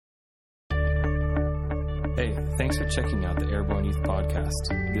Thanks for checking out the Airborne Youth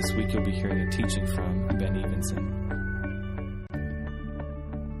Podcast. This week you'll be hearing a teaching from Ben Evenson.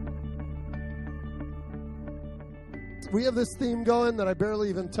 We have this theme going that I barely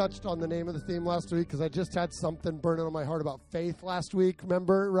even touched on the name of the theme last week because I just had something burning on my heart about faith last week.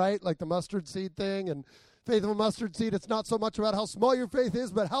 Remember, right? Like the mustard seed thing and faith of a mustard seed. It's not so much about how small your faith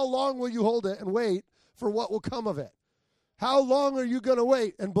is, but how long will you hold it and wait for what will come of it? How long are you going to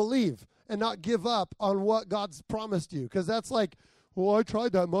wait and believe and not give up on what God's promised you? Because that's like, well, I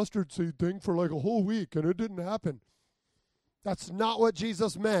tried that mustard seed thing for like a whole week and it didn't happen. That's not what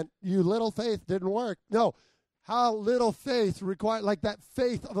Jesus meant. You little faith didn't work. No. How little faith required, like that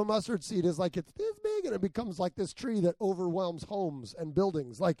faith of a mustard seed is like it's this big and it becomes like this tree that overwhelms homes and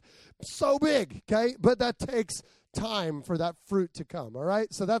buildings, like so big, okay? But that takes time for that fruit to come, all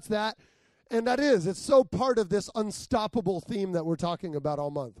right? So that's that. And it's so part of this unstoppable theme that we're talking about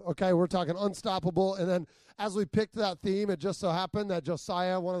all month, okay? We're talking unstoppable. And then as we picked that theme, it just so happened that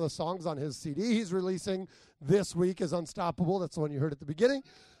Josiah, one of the songs on his CD he's releasing this week is Unstoppable. That's the one you heard at the beginning.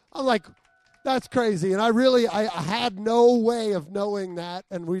 I'm like, that's crazy. And I had no way of knowing that.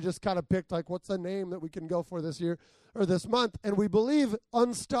 And we just kind of picked like, what's the name that we can go for this year or this month? And we believe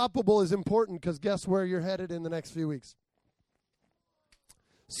unstoppable is important because guess where you're headed in the next few weeks?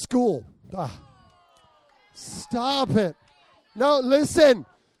 School. Stop it. No, listen.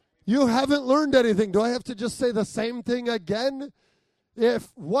 You haven't learned anything. Do I have to just say the same thing again? If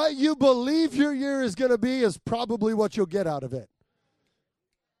what you believe your year is going to be is probably what you'll get out of it.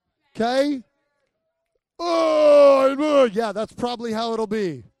 Okay? Oh, yeah, that's probably how it'll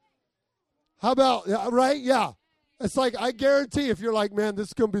be. How about, right? Yeah. It's like, I guarantee if you're like, man, this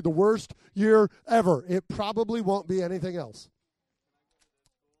is going to be the worst year ever, it probably won't be anything else.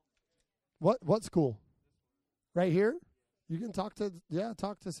 What school? Right here? You can talk to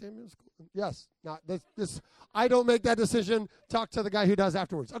Samuel School. Yes. Not this. I don't make that decision. Talk to the guy who does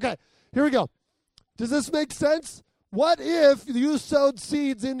afterwards. Okay, here we go. Does this make sense? What if you sowed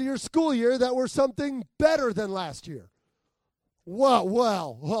seeds into your school year that were something better than last year? But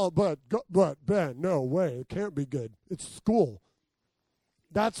Ben, no way. It can't be good. It's school.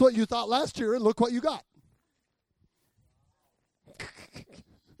 That's what you thought last year, and look what you got.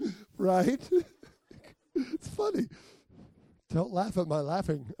 Right? It's funny. Don't laugh at my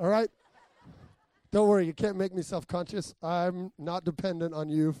laughing, all right? Don't worry, you can't make me self-conscious. I'm not dependent on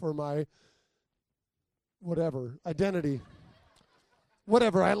you for my identity.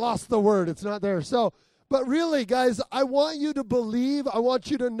 I lost the word. It's not there. So, but really, guys, I want you to believe, I want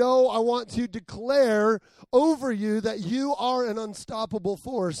you to know, I want to declare over you that you are an unstoppable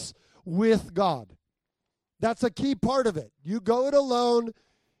force with God. That's a key part of it. You go it alone,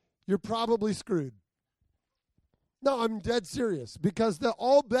 you're probably screwed. No, I'm dead serious because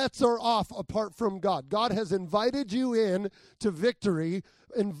all bets are off apart from God. God has invited you in to victory,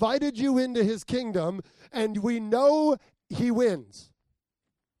 invited you into his kingdom, and we know he wins.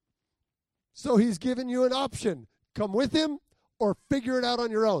 So he's given you an option. Come with him or figure it out on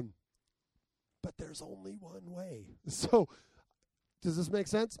your own. But there's only one way. So does this make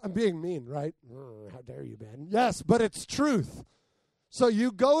sense? I'm being mean, right? How dare you, Ben? Yes, but it's truth. So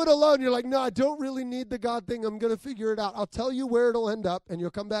you go it alone. You're like, no, I don't really need the God thing. I'm going to figure it out. I'll tell you where it'll end up, and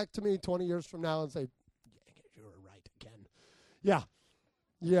you'll come back to me 20 years from now and say, you were right again.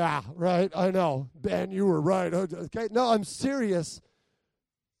 Yeah, right, I know. Ben, you were right. Okay, no, I'm serious.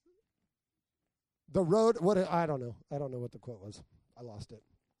 The road, I don't know. I don't know what the quote was. I lost it.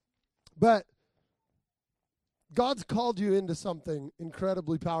 But God's called you into something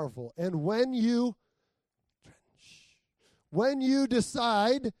incredibly powerful. And when you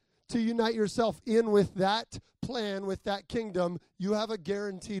decide to unite yourself in with that plan, with that kingdom, you have a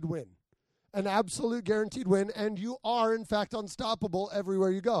guaranteed win, an absolute guaranteed win, and you are, in fact, unstoppable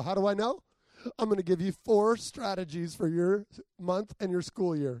everywhere you go. How do I know? I'm going to give you 4 strategies for your month and your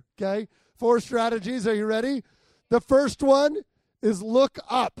school year, okay? 4 strategies. Are you ready? The first one is look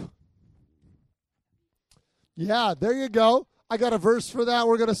up. Yeah, there you go. I got a verse for that.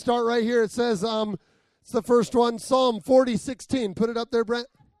 We're going to start right here. It says, it's the first one, Psalm 40:16. Put it up there, Brent.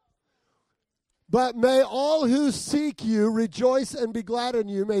 But may all who seek you rejoice and be glad in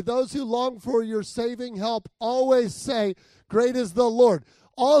you. May those who long for your saving help always say, great is the Lord.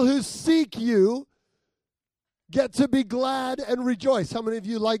 All who seek you get to be glad and rejoice. How many of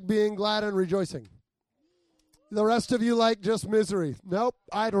you like being glad and rejoicing? The rest of you like just misery. Nope,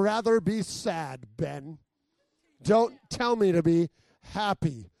 I'd rather be sad, Ben. Don't tell me to be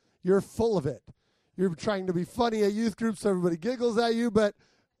happy. You're full of it. You're trying to be funny at youth groups so everybody giggles at you, but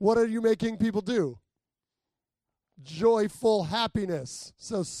what are you making people do? joyful happiness.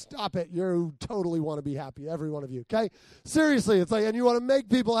 So stop it. You totally want to be happy, every one of you, okay? Seriously, it's like, and you want to make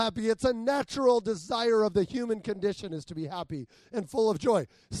people happy. It's a natural desire of the human condition is to be happy and full of joy.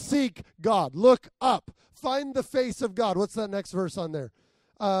 Seek God. Look up. Find the face of God. What's that next verse on there?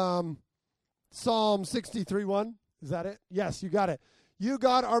 Psalm 63:1. Is that it? Yes, you got it. You,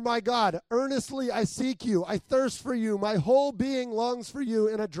 God, are my God. Earnestly I seek you. I thirst for you. My whole being longs for you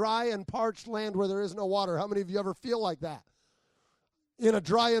in a dry and parched land where there is no water. How many of you ever feel like that? In a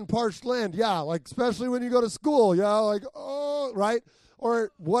dry and parched land, yeah, like especially when you go to school, yeah, like, oh, right? Or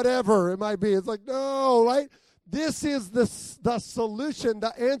whatever it might be. It's like, no, right? This is the solution,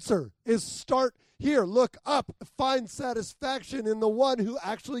 the answer is start here. Look up. Find satisfaction in the one who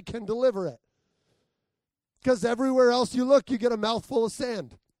actually can deliver it. Because everywhere else you look, you get a mouthful of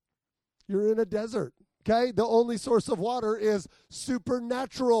sand. You're in a desert, okay? The only source of water is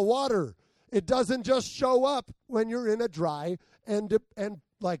supernatural water. It doesn't just show up when you're in a dry and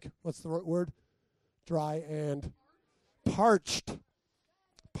like, what's the right word? Dry and parched.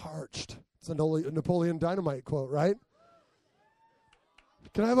 Parched. It's a Napoleon Dynamite quote, right?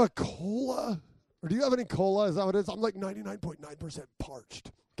 Can I have a cola? Or do you have any cola? Is that what it is? I'm like 99.9%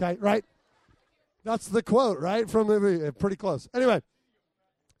 parched, okay, right? That's the quote, right? From the movie. Pretty close. Anyway,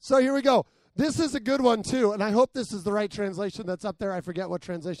 so here we go. This is a good one, too, and I hope this is the right translation that's up there. I forget what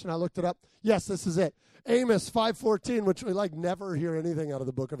translation. I looked it up. Yes, this is it. Amos 5:14, which we like never hear anything out of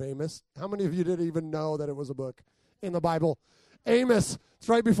the book of Amos. How many of you didn't even know that it was a book in the Bible? Amos, it's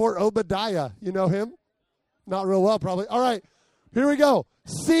right before Obadiah. You know him? Not real well, probably. All right, here we go.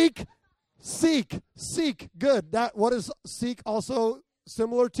 Seek, good. What is seek also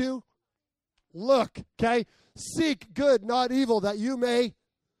similar to? Look, okay? Seek good, not evil, that you may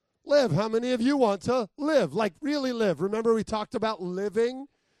live. How many of you want to live? Like really live. Remember we talked about living?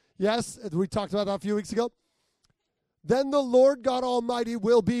 Yes, we talked about that a few weeks ago. Then the Lord God Almighty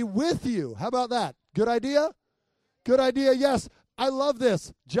will be with you. How about that? Good idea? Good idea, yes. I love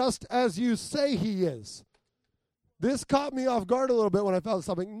this. Just as you say he is. This caught me off guard a little bit when I felt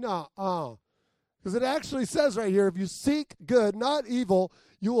something. Because it actually says right here, if you seek good, not evil,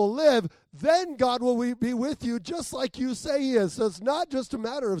 you will live, then God will be with you just like you say he is. So it's not just a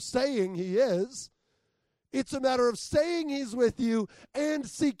matter of saying he is. It's a matter of saying he's with you and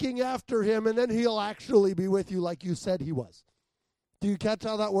seeking after him, and then he'll actually be with you like you said he was. Do you catch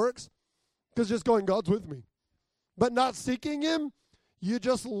how that works? Because just going, God's with me, but not seeking him, you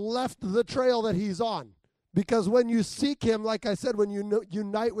just left the trail that he's on. Because when you seek him, like I said, when you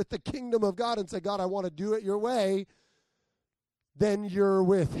unite with the kingdom of God and say, God, I want to do it your way, then you're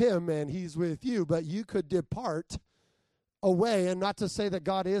with him and he's with you. But you could depart away, and not to say that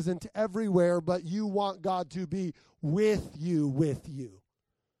God isn't everywhere, but you want God to be with you.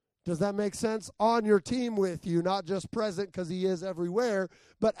 Does that make sense? On your team with you, not just present because he is everywhere,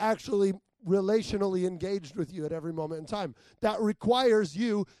 but actually relationally engaged with you at every moment in time. That requires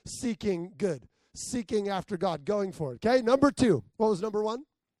you seeking good, seeking after God, going for it. Okay, number 2. What was number 1?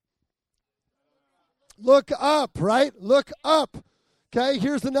 Look up, right? Look up. Okay,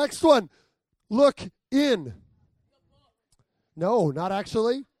 here's the next one. Look in. No, not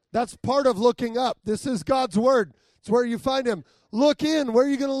actually. That's part of looking up. This is God's word. It's where you find him. Look in. Where are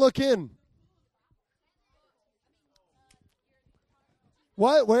you going to look in?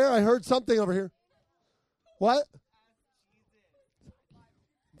 What? Where? I heard something over here. What?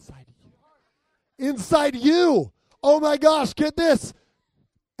 Inside you. Inside you. Oh my gosh, get this.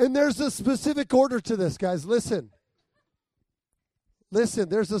 And there's a specific order to this, guys. Listen,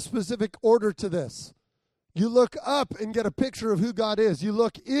 there's a specific order to this. You look up and get a picture of who God is. You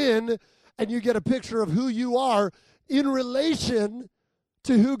look in and you get a picture of who you are in relation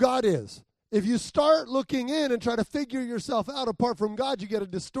to who God is. If you start looking in and try to figure yourself out apart from God, you get a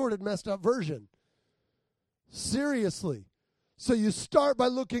distorted, messed up version. Seriously. So you start by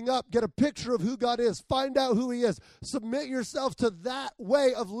looking up, get a picture of who God is, find out who he is, submit yourself to that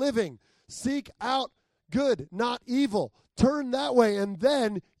way of living. Seek out good, not evil. Turn that way, and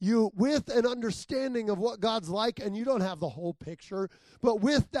then you, with an understanding of what God's like, and you don't have the whole picture, but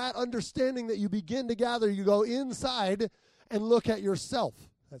with that understanding that you begin to gather, you go inside and look at yourself.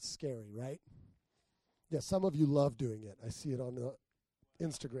 That's scary, right? Yeah, some of you love doing it. I see it on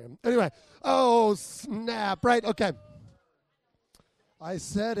Instagram. Anyway, oh, snap, right? Okay. I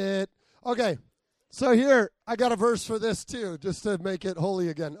said it. Okay, so here, I got a verse for this too, just to make it holy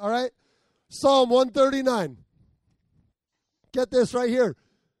again, all right? Psalm 139. Get this right here.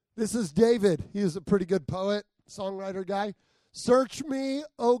 This is David. He is a pretty good poet, songwriter guy. Search me,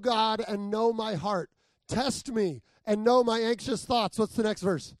 O God, and know my heart. Test me and know my anxious thoughts. What's the next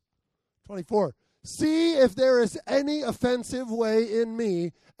verse? 24. See if there is any offensive way in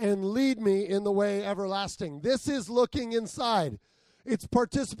me, and lead me in the way everlasting. This is looking inside. It's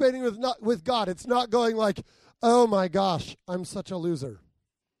participating with God. It's not going like, oh my gosh, I'm such a loser.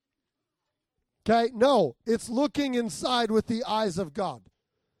 Okay? No, it's looking inside with the eyes of God.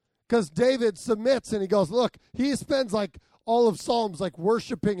 Because David submits and he goes, look, he spends like all of Psalms like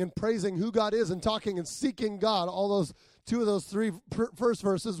worshiping and praising who God is and talking and seeking God. All those two of those three first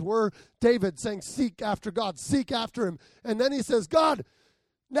verses were David saying, seek after God, seek after him. And then he says, God,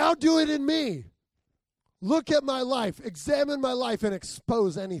 now do it in me. Look at my life, examine my life, and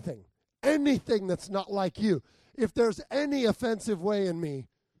expose anything that's not like you. If there's any offensive way in me,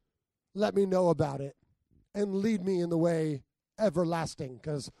 let me know about it and lead me in the way everlasting.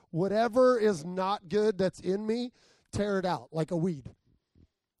 Because whatever is not good that's in me, tear it out like a weed.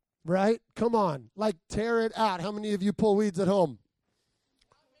 Right? Come on. Like, tear it out. How many of you pull weeds at home?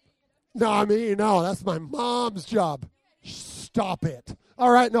 No, no, that's my mom's job. Stop it.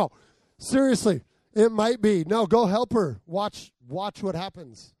 All right, no. Seriously, it might be. No, go help her. Watch what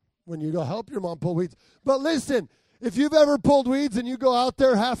happens when you go help your mom pull weeds. But listen, if you've ever pulled weeds and you go out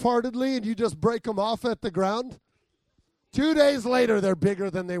there half-heartedly and you just break them off at the ground, 2 days later, they're bigger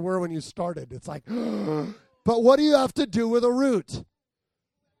than they were when you started. It's like, but what do you have to do with a root?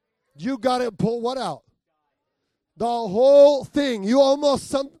 You got to pull what out? The whole thing. You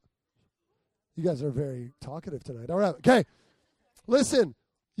guys are very talkative tonight. All right. Okay. Listen,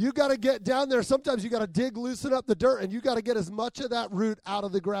 you got to get down there. Sometimes you got to dig, loosen up the dirt, and you got to get as much of that root out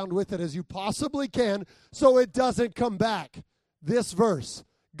of the ground with it as you possibly can so it doesn't come back. This verse,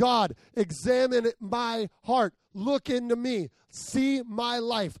 God, examine my heart. Look into me. See my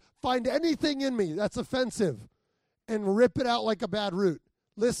life. Find anything in me that's offensive and rip it out like a bad root.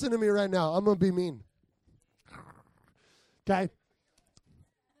 Listen to me right now. I'm going to be mean. Okay?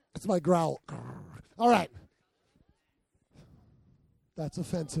 That's my growl. All right. That's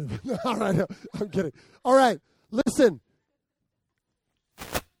offensive. All right. I'm kidding. All right. Listen.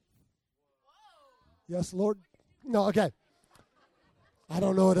 Yes, Lord? No, okay. I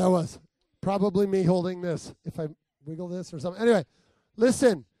don't know what that was. Probably me holding this. If I wiggle this or something. Anyway,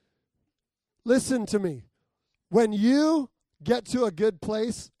 listen. Listen to me. When you get to a good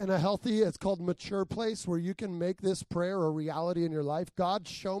place and a healthy, it's called mature place, where you can make this prayer a reality in your life. God,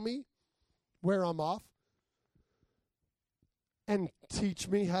 show me where I'm off and teach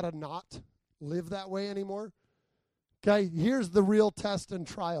me how to not live that way anymore. Okay, here's the real test and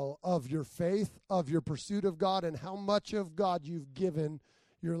trial of your faith, of your pursuit of God, and how much of God you've given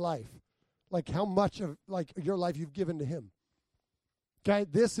your life. Like how much of your life you've given to him. Okay,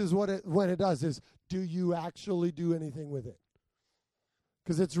 this is when it does is, do you actually do anything with it?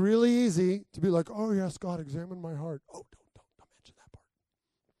 Because it's really easy to be like, oh, yes, God, examine my heart. Oh, don't mention that part.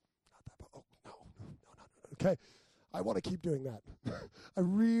 Not that part. Oh, no. Okay, I want to keep doing that. I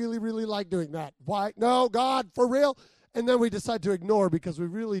really, really like doing that. Why? No, God, for real? And then we decide to ignore because we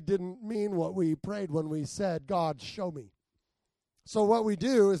really didn't mean what we prayed when we said, God, show me. So what we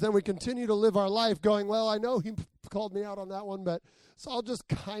do is then we continue to live our life going, well, I know he called me out on that one, but so I'll just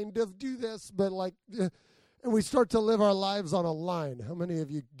kind of do this, but like... And we start to live our lives on a line. How many of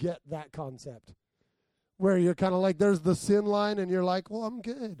you get that concept? Where you're kind of like, there's the sin line, and you're like, well, I'm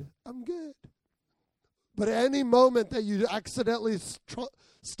good. But at any moment that you accidentally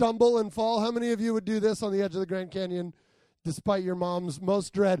stumble and fall, how many of you would do this on the edge of the Grand Canyon, despite your mom's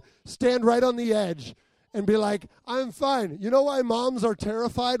most dread? Stand right on the edge and be like, I'm fine. You know why moms are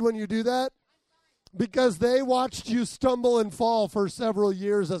terrified when you do that? Because they watched you stumble and fall for several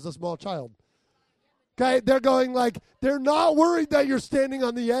years as a small child. Okay, they're going like, they're not worried that you're standing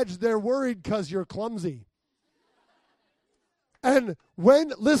on the edge. They're worried because you're clumsy. And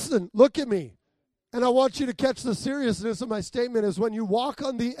listen, look at me. And I want you to catch the seriousness of my statement is when you walk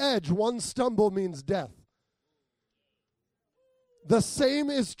on the edge, one stumble means death. The same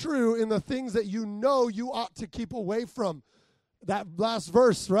is true in the things that you know you ought to keep away from. That last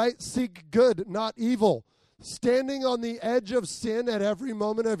verse, right? Seek good, not evil. Standing on the edge of sin at every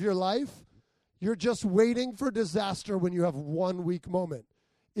moment of your life, you're just waiting for disaster when you have one weak moment.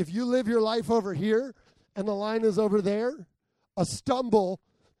 If you live your life over here and the line is over there, a stumble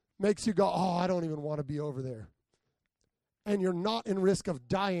makes you go, oh, I don't even want to be over there. And you're not in risk of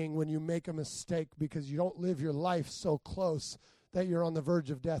dying when you make a mistake because you don't live your life so close that you're on the verge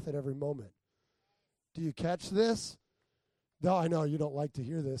of death at every moment. Do you catch this? No, I know you don't like to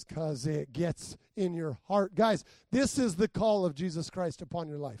hear this because it gets in your heart. Guys, this is the call of Jesus Christ upon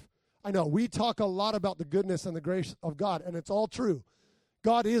your life. I know we talk a lot about the goodness and the grace of God, and it's all true.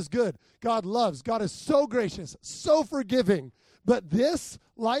 God is good. God loves. God is so gracious, so forgiving. But this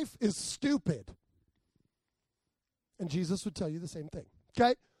life is stupid. And Jesus would tell you the same thing.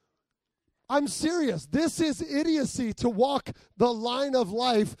 Okay? I'm serious. This is idiocy to walk the line of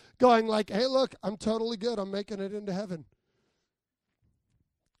life going like, hey, look, I'm totally good. I'm making it into heaven.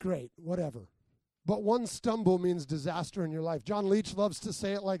 Great, whatever. But one stumble means disaster in your life. John Leach loves to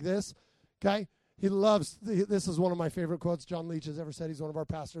say it like this, okay? He loves, this is one of my favorite quotes John Leach has ever said. He's one of our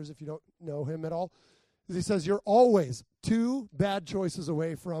pastors, if you don't know him at all. He says, you're always 2 bad choices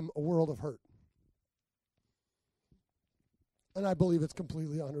away from a world of hurt. And I believe it's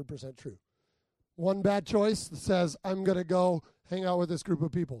completely 100% true. One bad choice that says, I'm going to go hang out with this group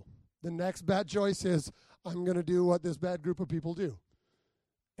of people. The next bad choice is, I'm going to do what this bad group of people do.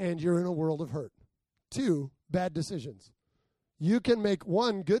 And you're in a world of hurt. 2 bad decisions. You can make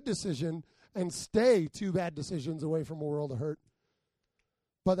 1 good decision and stay 2 bad decisions away from a world of hurt.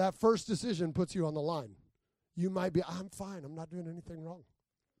 But that first decision puts you on the line. You might be, I'm fine. I'm not doing anything wrong.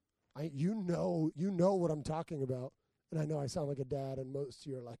 You know what I'm talking about. And I know I sound like a dad, and most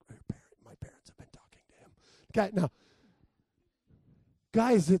of you are like, my parents have been talking to him. Okay, now,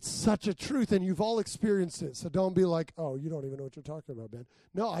 guys, it's such a truth, and you've all experienced it. So don't be like, oh, you don't even know what you're talking about, Ben.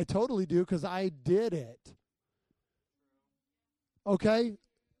 No, I totally do, because I did it. Okay?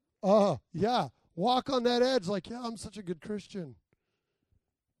 Yeah. Walk on that edge like, yeah, I'm such a good Christian.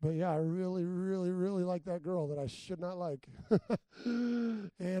 But yeah, I really, really, really like that girl that I should not like. And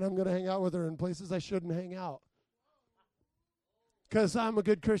I'm going to hang out with her in places I shouldn't hang out. Because I'm a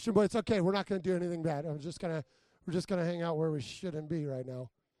good Christian, but it's okay. We're not going to do anything bad. We're just going to hang out where we shouldn't be right now.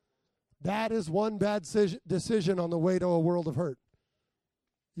 That is one bad decision on the way to a world of hurt.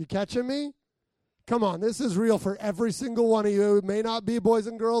 You catching me? Come on, this is real for every single one of you. It may not be a boys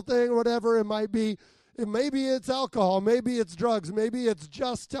and girl thing or whatever. Maybe it's alcohol. Maybe it's drugs. Maybe it's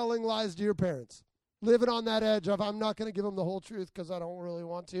just telling lies to your parents. Living on that edge of, I'm not going to give them the whole truth because I don't really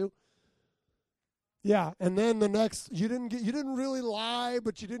want to. Yeah, and then the next, you didn't really lie,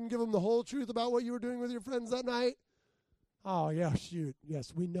 but you didn't give them the whole truth about what you were doing with your friends that night. Oh, yeah, shoot.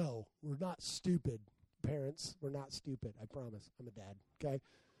 Yes, we know. We're not stupid, parents. We're not stupid. I promise. I'm a dad, okay?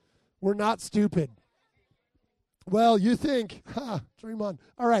 We're not stupid. Well, you think, dream on.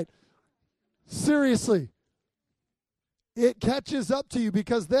 All right. Seriously. It catches up to you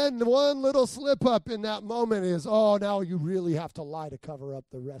because then the one little slip up in that moment is, oh, now you really have to lie to cover up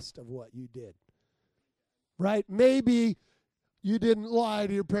the rest of what you did. Right? Maybe you didn't lie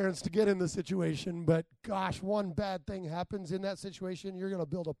to your parents to get in the situation, but gosh, one bad thing happens in that situation, you're going to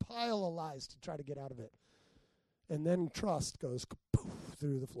build a pile of lies to try to get out of it. And then trust goes poof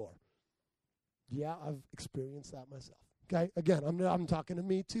through the floor. Yeah, I've experienced that myself. Okay? Again, I'm talking to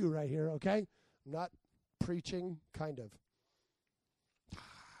me too right here, okay? I'm not preaching, kind of.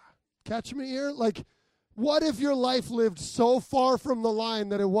 Catch me here? Like, what if your life lived so far from the line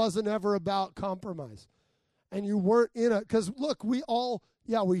that it wasn't ever about compromise? And you weren't in it. Because, look, we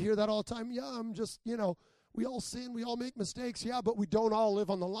hear that all the time. Yeah, I'm just, we all sin. We all make mistakes. Yeah, but we don't all live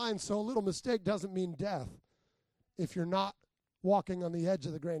on the line. So a little mistake doesn't mean death if you're not walking on the edge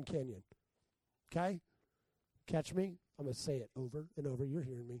of the Grand Canyon. Okay? Catch me? I'm going to say it over and over. You're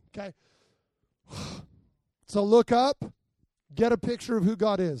hearing me. Okay? So look up. Get a picture of who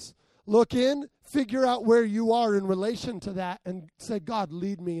God is. Look in. Figure out where you are in relation to that and say, God,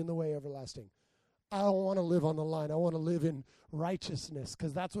 lead me in the way everlasting. I don't want to live on the line. I want to live in righteousness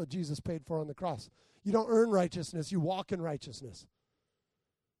because that's what Jesus paid for on the cross. You don't earn righteousness. You walk in righteousness.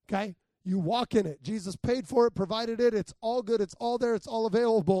 Okay? You walk in it. Jesus paid for it, provided it. It's all good. It's all there. It's all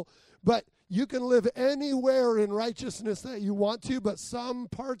available. But you can live anywhere in righteousness that you want to, but some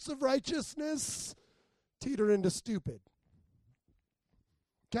parts of righteousness teeter into stupid.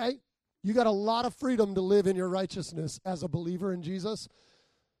 Okay? You got a lot of freedom to live in your righteousness as a believer in Jesus.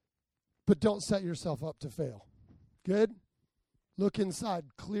 But don't set yourself up to fail. Good? Look inside.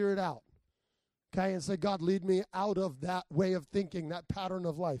 Clear it out. Okay? And say, God, lead me out of that way of thinking, that pattern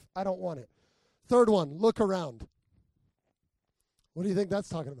of life. I don't want it. Third one, look around. What do you think that's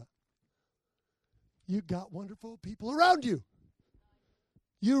talking about? You got wonderful people around you.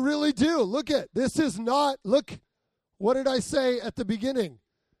 You really do. Look what did I say at the beginning?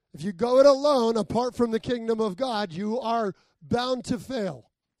 If you go it alone, apart from the kingdom of God, you are bound to fail.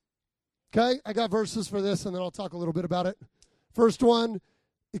 Okay, I got verses for this, and then I'll talk a little bit about it. First one,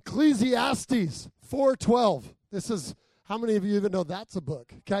 Ecclesiastes 4:12. This is, how many of you even know that's a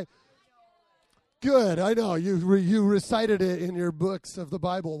book? Okay, good. I know you recited it in your books of the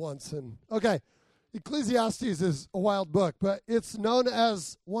Bible once, and okay, Ecclesiastes is a wild book, but it's known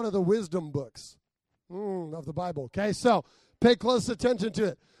as one of the wisdom books of the Bible. Okay, so pay close attention to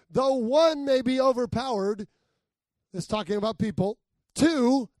it. Though one may be overpowered, it's talking about people.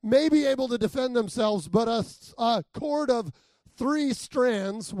 2 may be able to defend themselves, but a cord of 3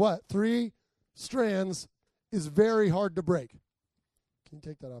 strands, 3 strands is very hard to break. Can you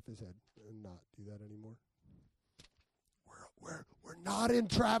take that off his head and not do that anymore? We're not in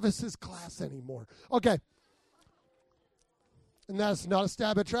Travis's class anymore. Okay. And that's not a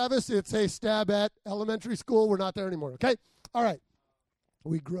stab at Travis. It's a stab at elementary school. We're not there anymore. Okay? All right.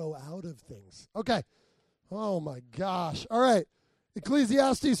 We grow out of things. Okay. Oh, my gosh. All right.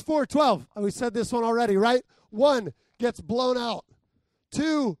 Ecclesiastes 4:12. We said this one already, right? 1 gets blown out.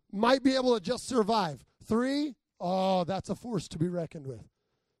 2 might be able to just survive. 3, that's a force to be reckoned with.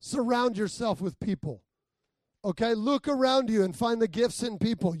 Surround yourself with people. Okay, look around you and find the gifts in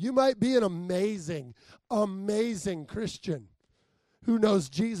people. You might be an amazing, amazing Christian who knows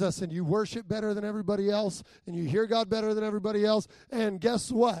Jesus, and you worship better than everybody else, and you hear God better than everybody else, and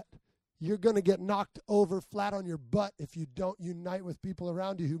guess what? You're going to get knocked over flat on your butt if you don't unite with people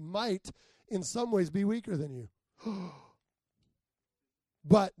around you who might, in some ways, be weaker than you.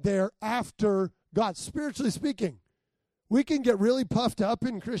 But they're after God. Spiritually speaking, we can get really puffed up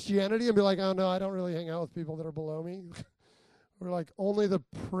in Christianity and be like, oh, no, I don't really hang out with people that are below me. We're like, only the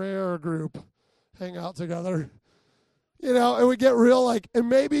prayer group hang out together. And we get real and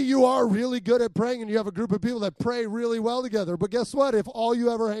maybe you are really good at praying and you have a group of people that pray really well together. But guess what? If all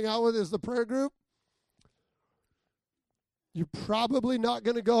you ever hang out with is the prayer group, you're probably not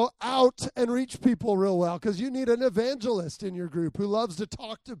going to go out and reach people real well because you need an evangelist in your group who loves to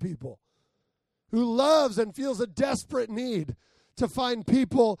talk to people, who loves and feels a desperate need to find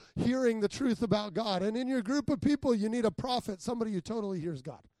people hearing the truth about God. And in your group of people, you need a prophet, somebody who totally hears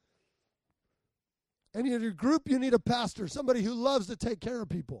God. And in your group, you need a pastor, somebody who loves to take care of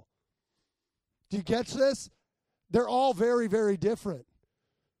people. Do you catch this? They're all very, very different.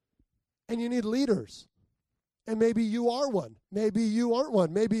 And you need leaders. And maybe you are one. Maybe you aren't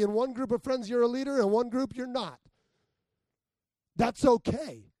one. Maybe in one group of friends you're a leader, and one group you're not. That's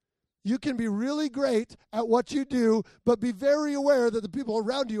okay. You can be really great at what you do, but be very aware that the people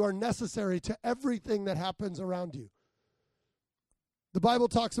around you are necessary to everything that happens around you. The Bible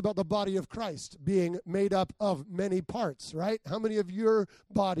talks about the body of Christ being made up of many parts, right? How many of your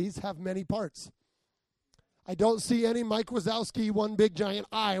bodies have many parts? I don't see any Mike Wazowski, one big giant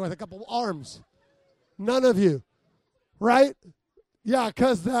eye with a couple arms. None of you, right? Yeah,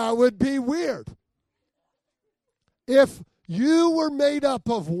 because that would be weird. If you were made up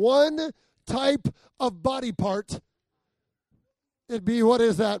of one type of body part, it'd be, what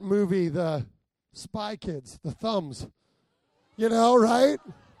is that movie, the Spy Kids, the thumbs, right?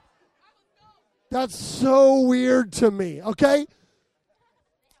 That's so weird to me, okay?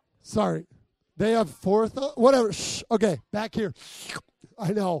 Sorry. They have whatever. Shh. Okay, back here.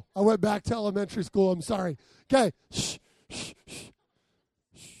 I know. I went back to elementary school. I'm sorry. Okay. Shh. Shh. Shh.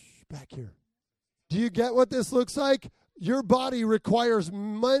 Shh. Back here. Do you get what this looks like? Your body requires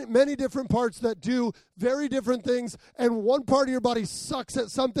many different parts that do very different things, and one part of your body sucks at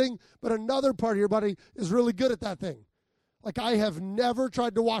something, but another part of your body is really good at that thing. Like, I have never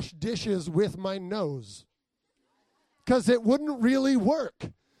tried to wash dishes with my nose because it wouldn't really work.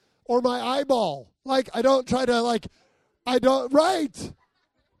 Or my eyeball. I don't try to, right.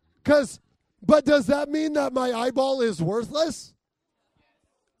 But does that mean that my eyeball is worthless?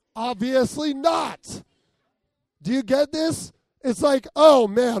 Obviously not. Do you get this? It's like, oh,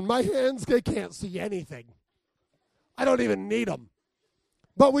 man, my hands, they can't see anything. I don't even need them.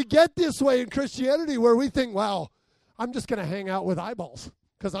 But we get this way in Christianity where we think, wow, I'm just going to hang out with eyeballs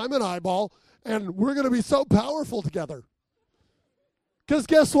because I'm an eyeball and we're going to be so powerful together. Because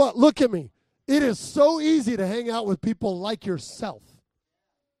guess what? Look at me. It is so easy to hang out with people like yourself.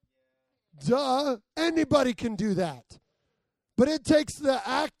 Duh. Anybody can do that. But it takes the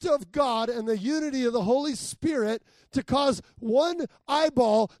act of God and the unity of the Holy Spirit to cause one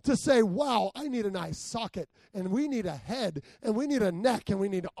eyeball to say, wow, I need an eye socket, and we need a head, and we need a neck, and we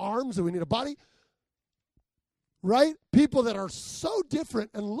need arms, and we need a body. Right? People that are so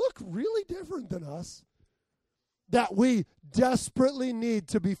different and look really different than us that we desperately need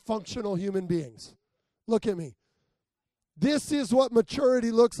to be functional human beings. Look at me. This is what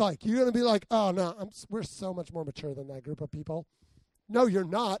maturity looks like. You're going to be like, oh, no, we're so much more mature than that group of people. No, you're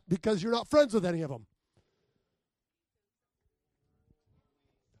not, because you're not friends with any of them.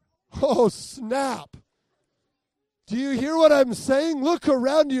 Oh, snap. Do you hear what I'm saying? Look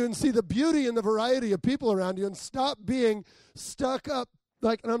around you and see the beauty and the variety of people around you and stop being stuck up,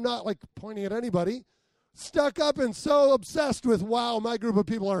 and I'm not pointing at anybody, stuck up and so obsessed with, wow, my group of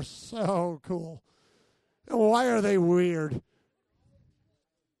people are so cool. And why are they weird?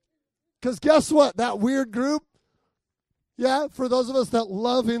 Because guess what? That weird group, Yeah, for those of us that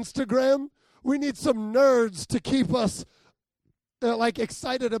love Instagram, we need some nerds to keep us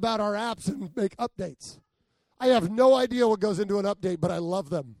excited about our apps and make updates. I have no idea what goes into an update, but I love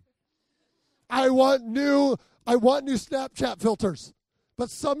them. I want new Snapchat filters, but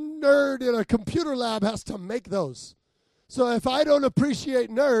some nerd in a computer lab has to make those. So if I don't appreciate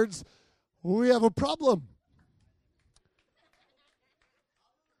nerds, we have a problem.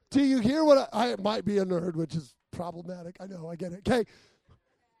 Do you hear what I might be a nerd, which is problematic. I know, I get it. Okay.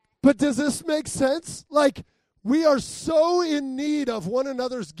 But does this make sense? Like, we are so in need of one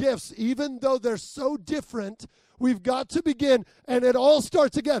another's gifts, even though they're so different. We've got to begin, and it all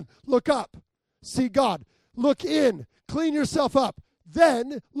starts again. Look up, see God. Look in, clean yourself up.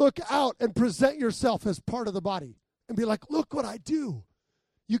 Then look out and present yourself as part of the body and be like, look what I do.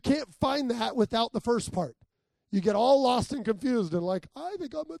 You can't find that without the first part. You get all lost and confused and like, I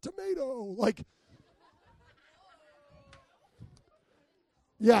think I'm a tomato. Like,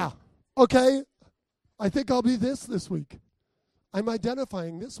 yeah, okay, I think I'll be this week. I'm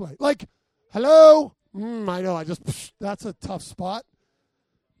identifying this way. Like, hello? I know, that's a tough spot.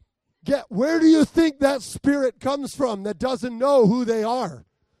 Where do you think that spirit comes from that doesn't know who they are?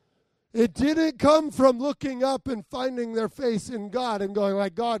 It didn't come from looking up and finding their face in God and going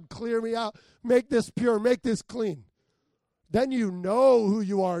like, God, clear me out. Make this pure. Make this clean. Then you know who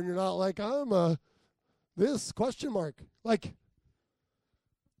you are and you're not like, I'm a this question mark. Like,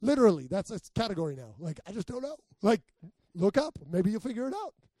 literally, that's a category now. Like, I just don't know. Like, look up. Maybe you'll figure it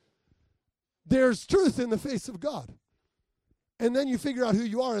out. There's truth in the face of God. And then you figure out who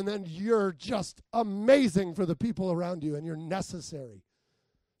you are, and then you're just amazing for the people around you, and you're necessary.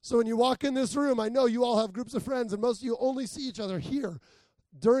 So when you walk in this room, I know you all have groups of friends, and most of you only see each other here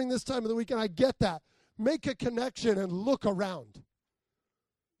during this time of the weekend. I get that. Make a connection and look around.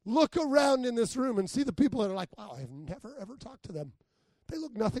 Look around in this room and see the people that are like, wow, I've never, ever talked to them. They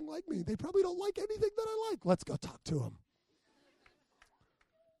look nothing like me. They probably don't like anything that I like. Let's go talk to them.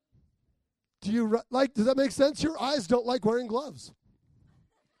 Does that make sense? Your eyes don't like wearing gloves.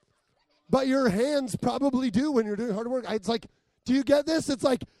 But your hands probably do when you're doing hard work. It's like, do you get this? It's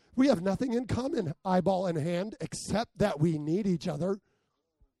like, we have nothing in common, eyeball and hand, except that we need each other.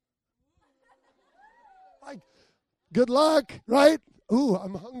 Like, good luck, right? Ooh,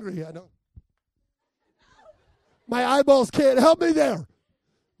 I'm hungry. I know. My eyeballs can't help me there.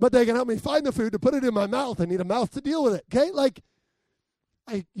 But they can help me find the food to put it in my mouth. I need a mouth to deal with it, okay? Like,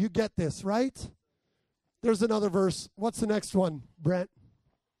 you get this, right? There's another verse. What's the next one, Brent?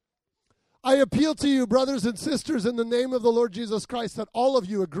 I appeal to you, brothers and sisters, in the name of the Lord Jesus Christ, that all of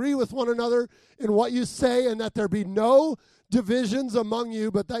you agree with one another in what you say, and that there be no divisions among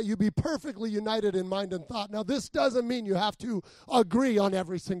you, but that you be perfectly united in mind and thought. Now, this doesn't mean you have to agree on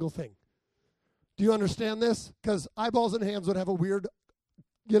every single thing. Do you understand this? Because eyeballs and hands would have a weird,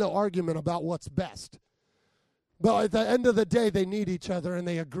 argument about what's best. But at the end of the day, they need each other, and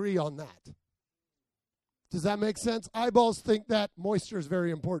they agree on that. Does that make sense? Eyeballs think that moisture is very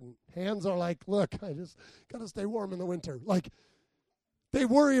important. Hands are like, look, I just got to stay warm in the winter. Like, they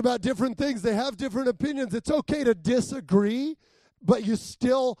worry about different things. They have different opinions. It's okay to disagree, but you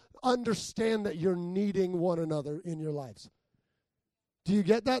still understand that you're needing one another in your lives. Do you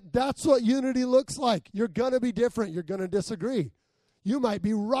get that? That's what unity looks like. You're going to be different. You're going to disagree. You might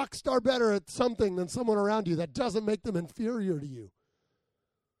be rock star better at something than someone around you. That doesn't make them inferior to you.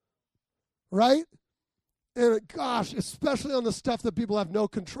 Right? And gosh, especially on the stuff that people have no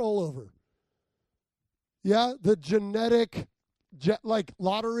control over. Yeah, the genetic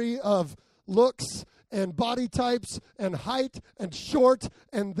lottery of looks and body types and height and short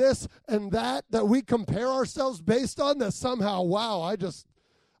and this and that we compare ourselves based on, that somehow, wow,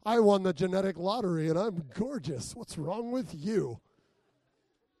 I won the genetic lottery and I'm gorgeous. What's wrong with you?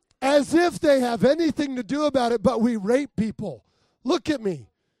 As if they have anything to do about it, but we rate people. Look at me.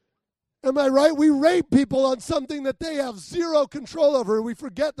 Am I right? We rate people on something that they have zero control over, and we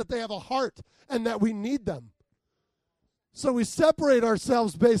forget that they have a heart and that we need them. So we separate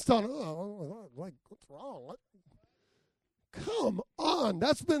ourselves based on, what's wrong? What? Come on.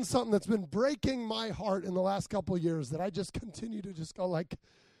 That's been something that's been breaking my heart in the last couple of years, that I just continue to just go like,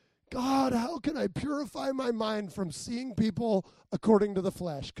 God, how can I purify my mind from seeing people according to the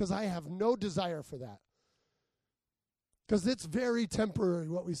flesh? Because I have no desire for that. Because it's very temporary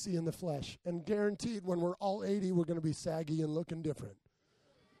what we see in the flesh. And guaranteed when we're all 80, we're going to be saggy and looking different.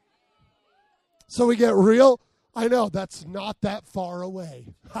 So we get real. I know, that's not that far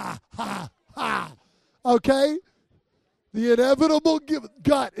away. Ha, ha, ha. Okay? The inevitable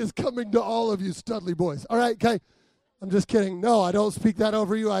gut is coming to all of you studly boys. All right, okay? I'm just kidding. No, I don't speak that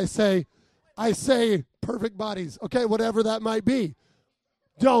over you. I say, I say perfect bodies. Okay, whatever that might be.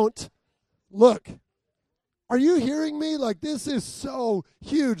 Don't look. Are you hearing me? Like, this is so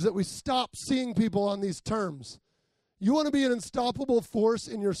huge that we stop seeing people on these terms. You want to be an unstoppable force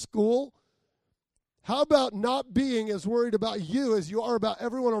in your school? How about not being as worried about you as you are about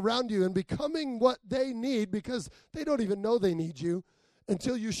everyone around you and becoming what they need, because they don't even know they need you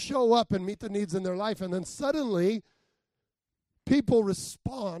until you show up and meet the needs in their life. And then suddenly people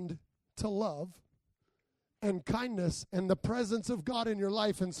respond to love and kindness and the presence of God in your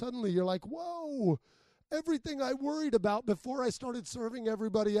life. And suddenly you're like, whoa, everything I worried about before I started serving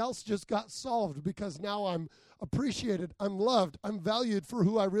everybody else just got solved, because now I'm appreciated, I'm loved, I'm valued for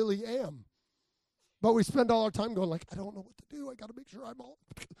who I really am. But we spend all our time going like, I don't know what to do. I got to make sure I'm all,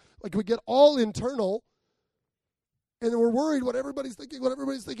 like, we get all internal, and we're worried what everybody's thinking,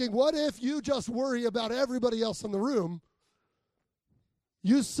 What if you just worry about everybody else in the room?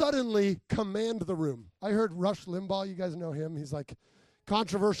 You suddenly command the room. I heard Rush Limbaugh, you guys know him. He's like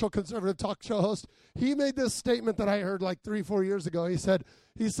controversial conservative talk show host. He made this statement that I heard like 3-4 years ago. He said,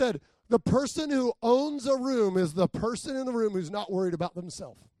 the person who owns a room is the person in the room who's not worried about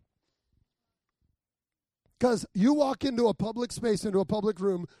themselves. Because you walk into a public space, into a public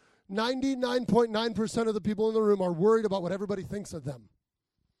room, 99.9% of the people in the room are worried about what everybody thinks of them.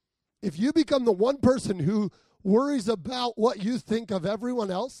 If you become the one person who worries about what you think of everyone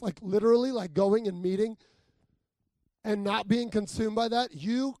else, like literally like going and meeting and not being consumed by that,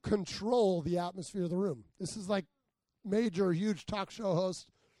 you control the atmosphere of the room. This is like major, huge talk show host.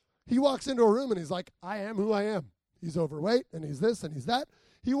 He walks into a room and he's like, I am who I am. He's overweight and he's this and he's that.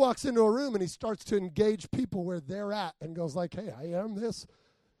 He walks into a room and he starts to engage people where they're at and goes like, hey, I am this.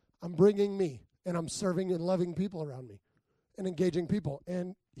 I'm bringing me, and I'm serving and loving people around me and engaging people.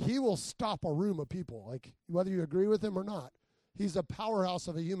 And he will stop a room of people, like whether you agree with him or not. He's a powerhouse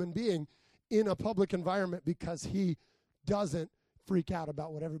of a human being in a public environment because he doesn't freak out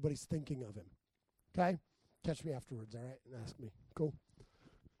about what everybody's thinking of him. Okay? Catch me afterwards, all right? And ask me. Cool.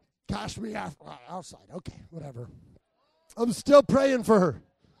 Catch me outside. Okay, whatever. I'm still praying for her.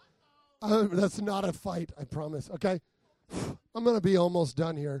 That's not a fight, I promise. Okay? I'm going to be almost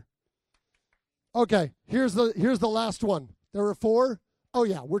done here. Okay, here's the last one. There were 4. Oh,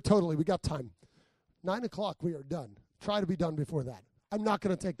 yeah, we got time. 9 o'clock, we are done. Try to be done before that. I'm not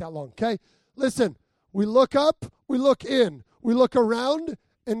going to take that long, okay? Listen, we look up, we look in, we look around,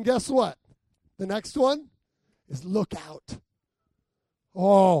 and guess what? The next one is look out.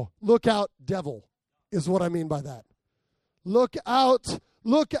 Oh, look out, devil, is what I mean by that. Look out,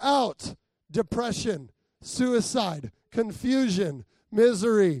 depression, suicide, confusion,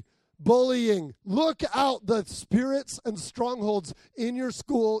 misery, bullying. Look out the spirits and strongholds in your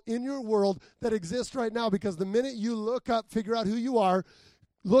school, in your world that exist right now, because the minute you look up, figure out who you are,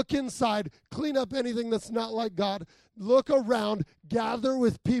 look inside, clean up anything that's not like God, look around, gather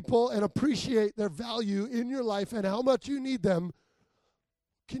with people and appreciate their value in your life and how much you need them,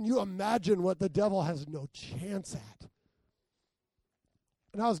 can you imagine what the devil has no chance at?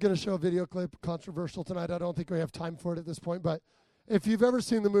 And I was going to show a video clip, controversial tonight. I don't think we have time for it at this point, but if you've ever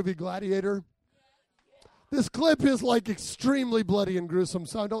seen the movie Gladiator, this clip is like extremely bloody and gruesome,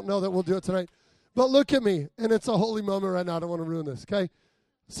 so I don't know that we'll do it tonight. But look at me, and it's a holy moment right now. I don't want to ruin this, okay?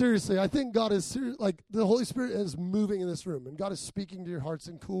 Seriously, I think God is like the Holy Spirit is moving in this room, and God is speaking to your hearts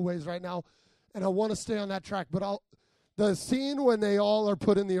in cool ways right now, and I want to stay on that track. But the scene when they all are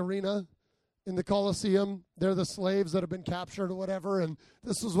put in the arena, in the Colosseum, they're the slaves that have been captured or whatever, and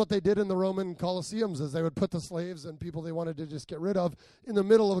this is what they did in the Roman Colosseums, is they would put the slaves and people they wanted to just get rid of in the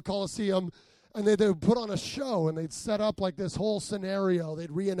middle of a Colosseum, and they would put on a show, and they'd set up like this whole scenario.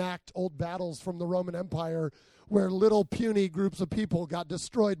 They'd reenact old battles from the Roman Empire where little puny groups of people got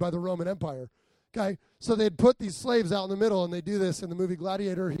destroyed by the Roman Empire, okay? So they'd put these slaves out in the middle, and they do this in the movie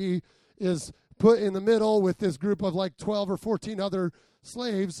Gladiator. He is put in the middle with this group of like 12 or 14 other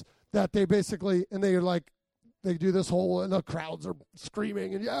slaves that they basically, and they do this whole, and the crowds are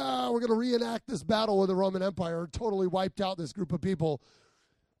screaming, and yeah, we're going to reenact this battle with the Roman Empire. Totally wiped out this group of people.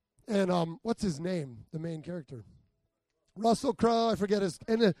 And what's his name, the main character? Russell Crowe, I forget his,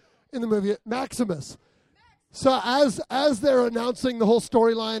 in the movie, Maximus. So as they're announcing the whole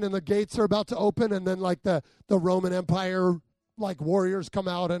storyline and the gates are about to open, and then like the Roman Empire like warriors come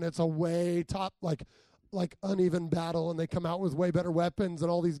out, and it's a way top like uneven battle, and they come out with way better weapons,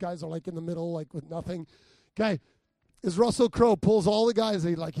 and all these guys are like in the middle, like with nothing. Okay, is Russell Crowe pulls all the guys,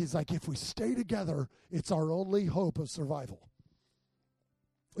 he's like, if we stay together, it's our only hope of survival.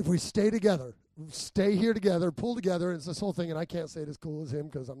 If we stay together, stay here together, pull together, it's this whole thing, and I can't say it as cool as him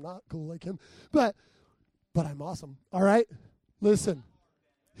because I'm not cool like him, but I'm awesome, all right? Listen,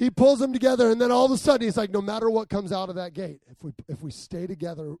 he pulls them together, and then all of a sudden he's like, no matter what comes out of that gate, if we stay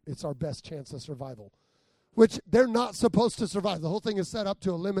together, it's our best chance of survival. Which they're not supposed to survive. The whole thing is set up to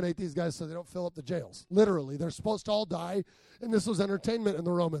eliminate these guys so they don't fill up the jails. Literally, they're supposed to all die, and this was entertainment in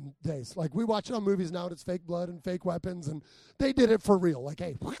the Roman days. Like, we watch it on movies now, and it's fake blood and fake weapons, and they did it for real. Like,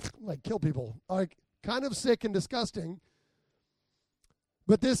 hey, like, kill people. Like, kind of sick and disgusting.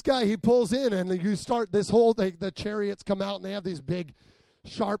 But this guy, he pulls in, and you start this whole thing. The chariots come out, and they have these big,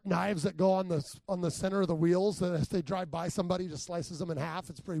 sharp knives that go on the center of the wheels. That as they drive by somebody, just slices them in half.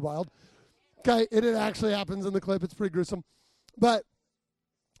 It's pretty wild. Okay, it actually happens in the clip. It's pretty gruesome. But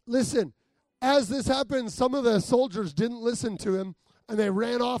listen, as this happens, some of the soldiers didn't listen to him, and they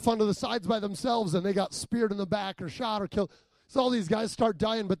ran off onto the sides by themselves, and they got speared in the back or shot or killed. So all these guys start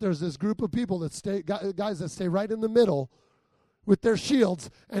dying, but there's this group of people that guys that stay right in the middle with their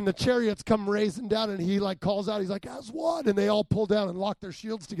shields, and the chariots come racing down, and he like calls out, he's like, as one, and they all pull down and lock their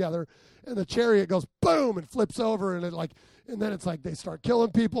shields together, and the chariot goes boom and flips over, and then it's like they start killing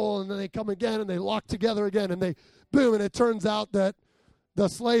people, and then they come again, and they lock together again, and they boom, and it turns out that the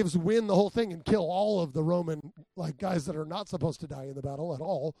slaves win the whole thing and kill all of the Roman like guys that are not supposed to die in the battle at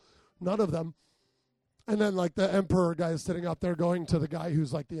all, none of them. And then, like, the emperor guy is sitting up there going to the guy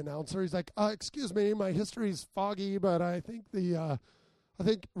who's, like, the announcer. He's like, excuse me, my history's foggy, but I think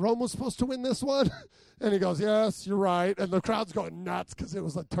Rome was supposed to win this one. And he goes, yes, you're right. And the crowd's going nuts because it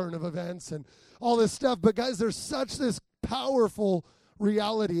was a turn of events and all this stuff. But, guys, there's such this powerful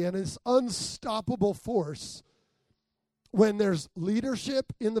reality and this unstoppable force when there's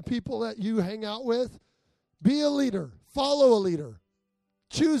leadership in the people that you hang out with. Be a leader. Follow a leader.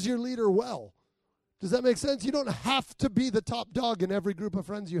 Choose your leader well. Does that make sense? You don't have to be the top dog in every group of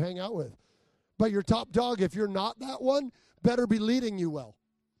friends you hang out with. But your top dog, if you're not that one, better be leading you well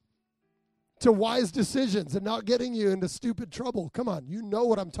to wise decisions and not getting you into stupid trouble. Come on, you know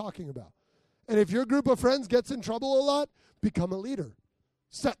what I'm talking about. And if your group of friends gets in trouble a lot, become a leader.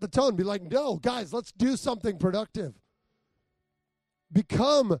 Set the tone. Be like, no, guys, let's do something productive.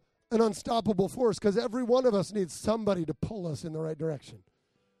 Become an unstoppable force because every one of us needs somebody to pull us in the right direction.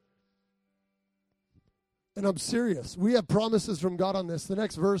 And I'm serious. We have promises from God on this. The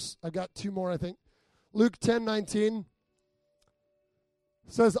next verse, I got two more, I think. Luke 10:19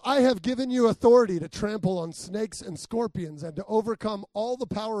 says, I have given you authority to trample on snakes and scorpions and to overcome all the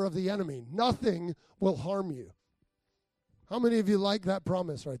power of the enemy. Nothing will harm you. How many of you like that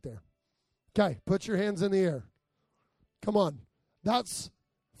promise right there? Okay, put your hands in the air. Come on. That's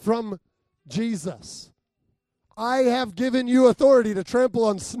from Jesus. I have given you authority to trample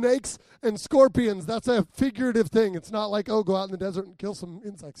on snakes and scorpions. That's a figurative thing. It's not like, oh, go out in the desert and kill some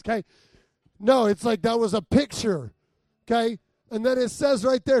insects, okay? No, it's like that was a picture, okay? And then it says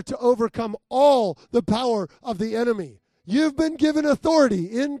right there to overcome all the power of the enemy. You've been given authority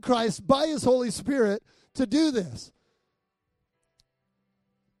in Christ by his Holy Spirit to do this.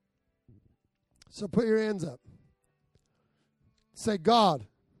 So put your hands up. Say, God,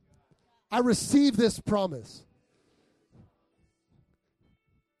 I receive this promise.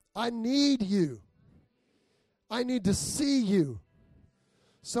 I need you. I need to see you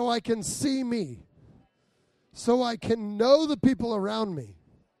so I can see me, so I can know the people around me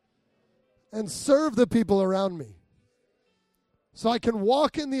and serve the people around me, so I can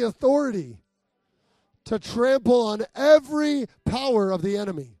walk in the authority to trample on every power of the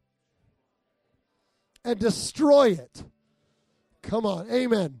enemy and destroy it. Come on,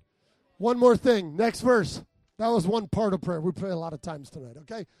 amen. One more thing, next verse. That was one part of prayer. We pray a lot of times tonight,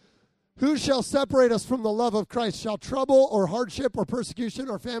 okay? Who shall separate us from the love of Christ? Shall trouble or hardship or persecution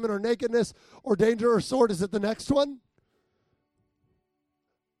or famine or nakedness or danger or sword? Is it the next one?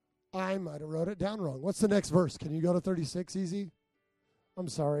 I might have wrote it down wrong. What's the next verse? Can you go to 36 easy? I'm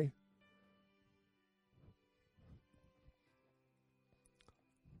sorry.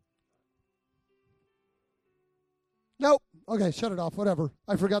 Nope. Okay, shut it off. Whatever.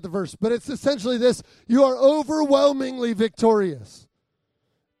 I forgot the verse. But it's essentially this. You are overwhelmingly victorious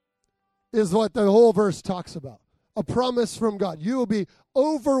is what the whole verse talks about. A promise from God. You will be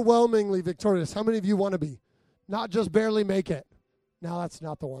overwhelmingly victorious. How many of you want to be? Not just barely make it. No, that's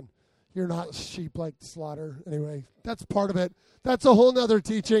not the one. You're not sheep like slaughter. Anyway, that's part of it. That's a whole nother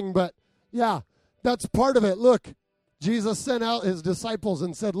teaching, but yeah, that's part of it. Look, Jesus sent out his disciples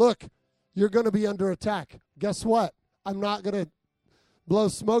and said, look, you're going to be under attack. Guess what? I'm not going to blow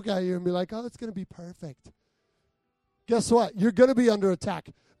smoke at you and be like, oh, it's going to be perfect. Guess what? You're going to be under attack.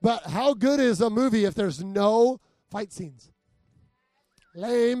 But how good is a movie if there's no fight scenes?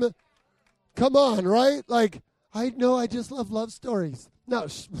 Lame. Come on, right? Like, I know I just love stories. No.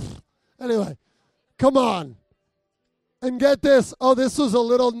 Anyway, come on. And get this. Oh, this was a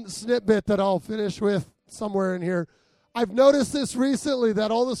little snippet that I'll finish with somewhere in here. I've noticed this recently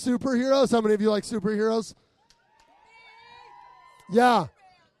that all the superheroes, how many of you like superheroes? Yeah.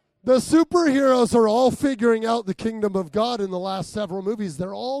 The superheroes are all figuring out the kingdom of God in the last several movies.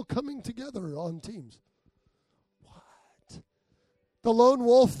 They're all coming together on teams. What? The lone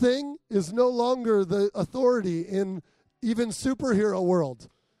wolf thing is no longer the authority in even superhero world.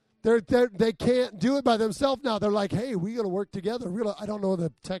 They can't do it by themselves now. They're like, hey, we got to work together. I don't know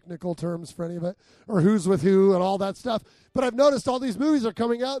the technical terms for any of it or who's with who and all that stuff. But I've noticed all these movies are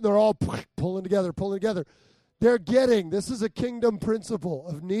coming out and they're all pulling together. This is a kingdom principle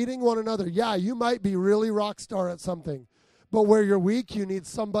of needing one another. Yeah, you might be really rock star at something, but where you're weak, you need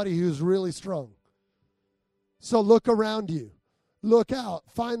somebody who's really strong. So look around you. Look out.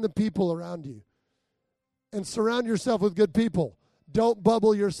 Find the people around you. And surround yourself with good people. Don't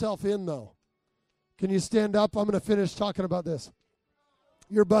bubble yourself in, though. Can you stand up? I'm going to finish talking about this.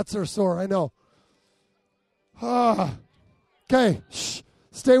 Your butts are sore, I know. Okay, shh.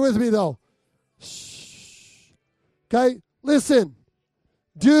 Stay with me, though. Okay, listen,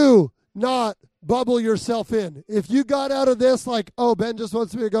 do not bubble yourself in. If you got out of this like, oh, Ben just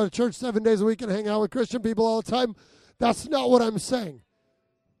wants me to go to church 7 days a week and hang out with Christian people all the time, that's not what I'm saying.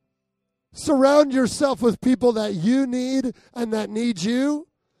 Surround yourself with people that you need and that need you,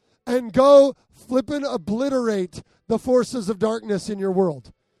 and go flippin' obliterate the forces of darkness in your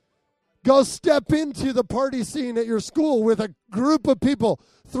world. Go step into the party scene at your school with a group of people.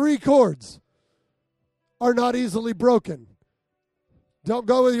 3 chords are not easily broken. Don't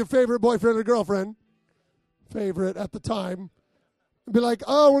go with your favorite boyfriend or girlfriend, favorite at the time, and be like,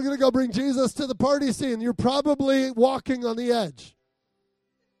 oh, we're going to go bring Jesus to the party scene. You're probably walking on the edge.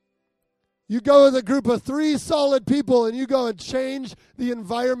 You go with a group of 3 solid people and you go and change the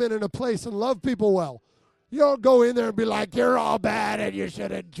environment in a place and love people well. You don't go in there and be like, you're all bad and you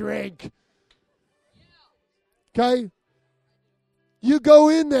shouldn't drink. Okay? You go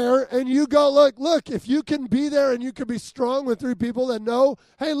in there and you go, look, if you can be there and you can be strong with 3 people that know,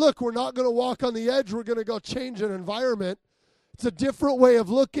 hey, look, we're not going to walk on the edge. We're going to go change an environment. It's a different way of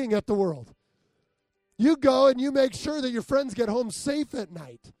looking at the world. You go and you make sure that your friends get home safe at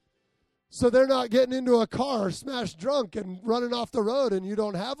night so they're not getting into a car smashed drunk and running off the road and you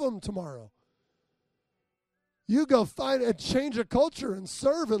don't have them tomorrow. You go find and change a culture and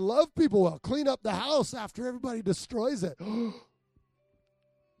serve and love people well. Clean up the house after everybody destroys it.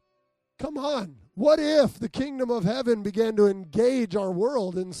 Come on. What if the kingdom of heaven began to engage our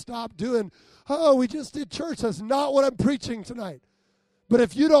world and stop doing, oh, we just did church. That's not what I'm preaching tonight. But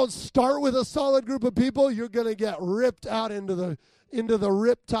if you don't start with a solid group of people, you're going to get ripped out into the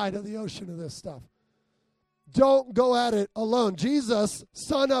riptide of the ocean of this stuff. Don't go at it alone. Jesus,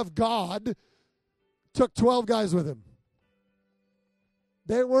 Son of God, took 12 guys with him.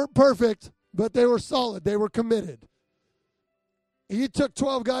 They weren't perfect, but they were solid. They were committed. He took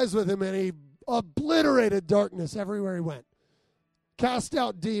 12 guys with him, and he obliterated darkness everywhere he went. Cast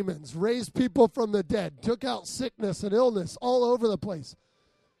out demons, raised people from the dead, took out sickness and illness all over the place.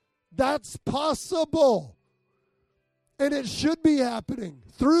 That's possible. And it should be happening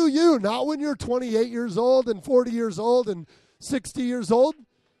through you, not when you're 28 years old and 40 years old and 60 years old.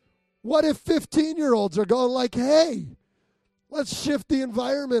 What if 15-year-olds are going like, hey, let's shift the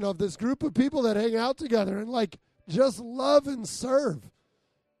environment of this group of people that hang out together and like just love and serve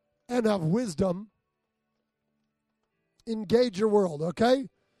and have wisdom. Engage your world, okay?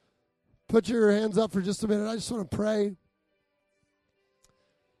 Put your hands up for just a minute. I just want to pray.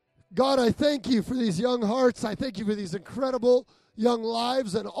 God, I thank you for these young hearts. I thank you for these incredible young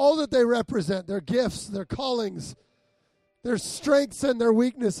lives and all that they represent, their gifts, their callings, their strengths and their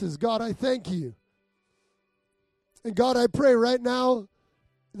weaknesses. God, I thank you. And God, I pray right now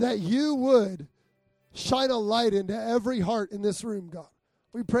that you would shine a light into every heart in this room, God.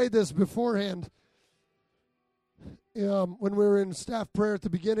 We prayed this beforehand when we were in staff prayer at the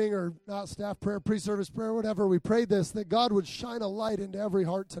beginning, or not staff prayer, pre-service prayer, whatever. We prayed this, that God would shine a light into every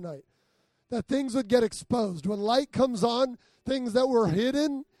heart tonight, that things would get exposed. When light comes on, things that were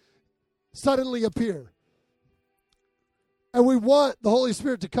hidden suddenly appear. And we want the Holy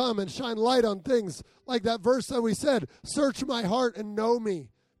Spirit to come and shine light on things like that verse that we said, search my heart and know me,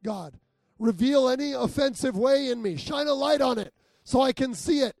 God. Reveal any offensive way in me. Shine a light on it so I can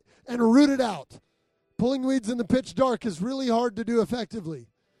see it and root it out. Pulling weeds in the pitch dark is really hard to do effectively.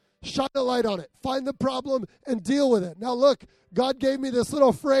 Shine a light on it. Find the problem and deal with it. Now look, God gave me this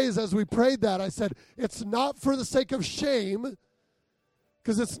little phrase as we prayed that. I said, it's not for the sake of shame,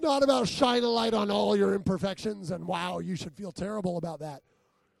 because it's not about shine a light on all your imperfections and wow, you should feel terrible about that.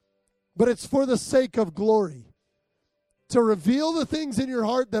 But it's for the sake of glory. to reveal the things in your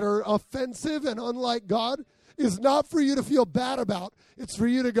heart that are offensive and unlike God is not for you to feel bad about. It's for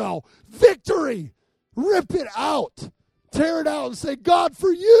you to go, victory! Rip it out. Tear it out and say, God,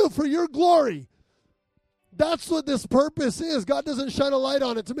 for you, for your glory. That's what this purpose is. God doesn't shine a light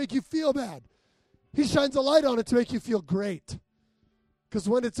on it to make you feel bad. He shines a light on it to make you feel great. Because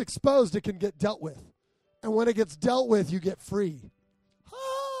when it's exposed, it can get dealt with. And when it gets dealt with, you get free.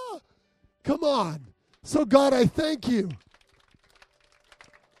 Ah, come on. So God, I thank you.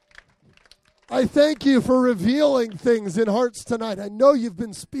 I thank you for revealing things in hearts tonight. I know you've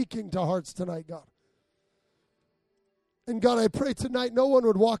been speaking to hearts tonight, God. And God, I pray tonight no one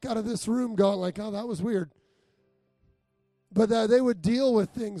would walk out of this room going like, oh, that was weird. But that they would deal with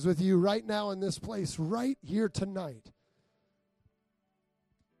things with you right now in this place, right here tonight.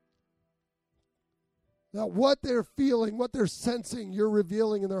 That what they're feeling, what they're sensing, you're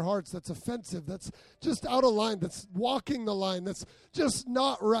revealing in their hearts that's offensive, that's just out of line, that's walking the line, that's just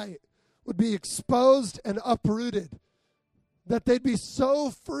not right, would be exposed and uprooted. That they'd be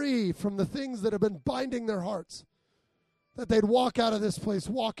so free from the things that have been binding their hearts that they'd walk out of this place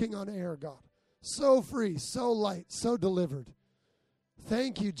walking on air, God. So free, so light, so delivered.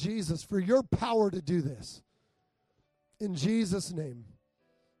 Thank you, Jesus, for your power to do this. In Jesus' name,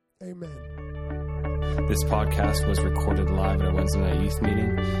 amen. This podcast was recorded live at a Wednesday night youth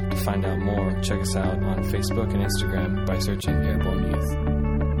meeting. To find out more, check us out on Facebook and Instagram by searching Airborne Youth.